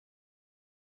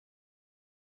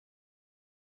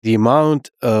The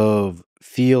amount of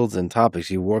fields and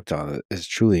topics you worked on is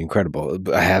truly incredible.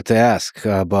 I have to ask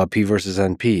about P versus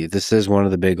NP. This is one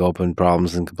of the big open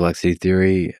problems in complexity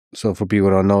theory. So for people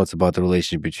who don't know, it's about the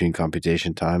relationship between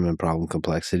computation time and problem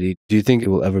complexity. Do you think it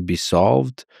will ever be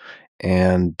solved?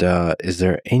 And is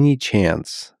there any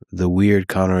chance the weird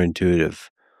counterintuitive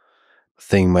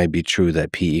thing might be true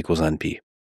that P equals NP?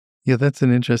 Yeah, that's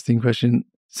an interesting question.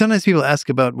 Sometimes people ask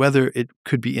about whether it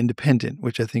could be independent,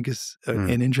 which I think is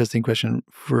an interesting question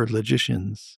for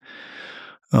logicians.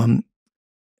 And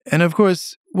of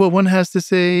course, well, one has to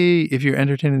say, if you're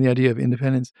entertaining the idea of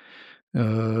independence,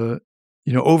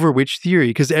 over which theory?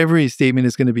 Because every statement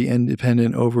is going to be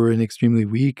independent over an extremely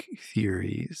weak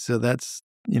theory. So that's,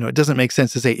 it doesn't make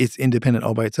sense to say it's independent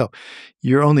all by itself.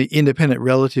 You're only independent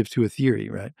relative to a theory,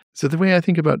 right? So the way I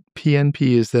think about PNP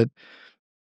is that,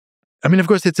 of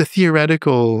course, it's a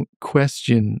theoretical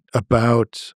question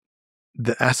about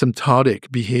the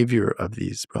asymptotic behavior of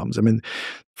these problems.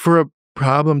 For a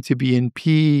problem to be in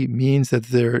P means that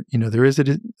there is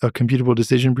a computable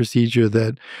decision procedure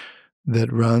that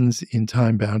runs in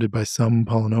time bounded by some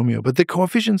polynomial. But the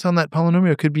coefficients on that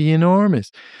polynomial could be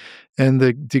enormous, and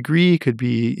the degree could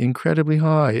be incredibly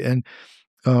high.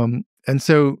 And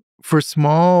so for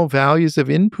small values of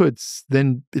inputs,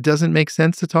 then it doesn't make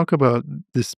sense to talk about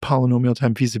this polynomial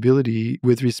time feasibility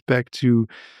with respect to,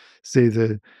 say,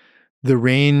 the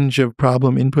range of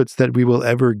problem inputs that we will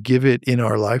ever give it in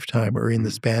our lifetime or in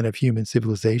the span of human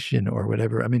civilization or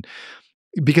whatever.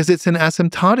 Because it's an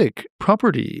asymptotic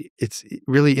property. It's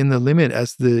really in the limit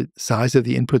as the size of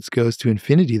the inputs goes to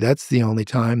infinity. That's the only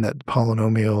time that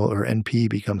polynomial or NP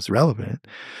becomes relevant.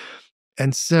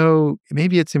 And so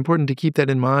maybe it's important to keep that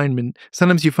in mind. And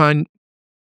sometimes you find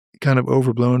kind of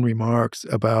overblown remarks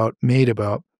made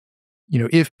about,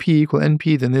 if P equal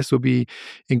NP, then this will be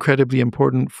incredibly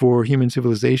important for human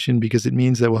civilization because it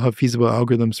means that we'll have feasible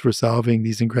algorithms for solving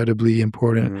these incredibly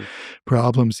important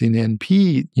problems in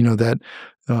NP,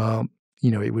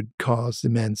 it would cause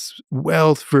immense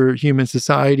wealth for human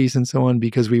societies and so on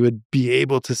because we would be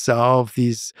able to solve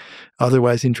these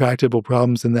otherwise intractable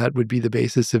problems, and that would be the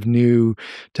basis of new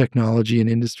technology and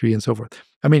industry and so forth.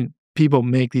 People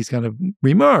make these kind of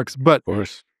remarks, but Of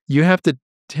course, you have to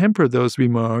temper those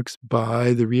remarks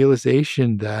by the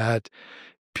realization that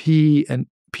P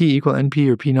equal NP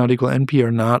or P not equal NP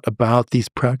are not about these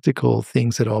practical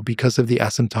things at all because of the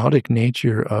asymptotic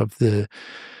nature of the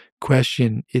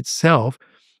question itself.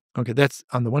 Okay, that's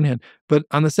on the one hand. But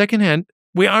on the second hand,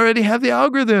 we already have the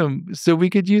algorithm, so we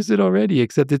could use it already,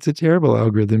 except it's a terrible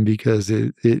algorithm because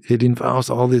it involves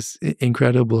all this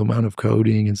incredible amount of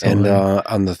coding and so on. And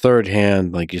on the third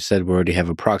hand, like you said, we already have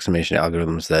approximation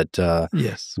algorithms that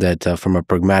yes, from a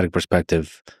pragmatic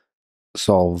perspective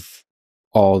solve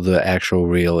all the actual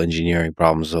real engineering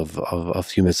problems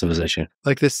of human civilization.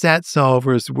 Like the SAT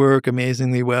solvers work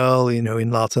amazingly well,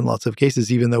 in lots and lots of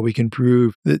cases, even though we can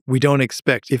prove that we don't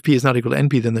expect, if P is not equal to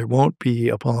NP, then there won't be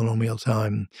a polynomial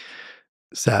time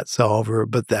SAT solver.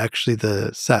 But actually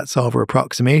the SAT solver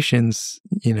approximations,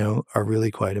 are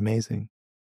really quite amazing.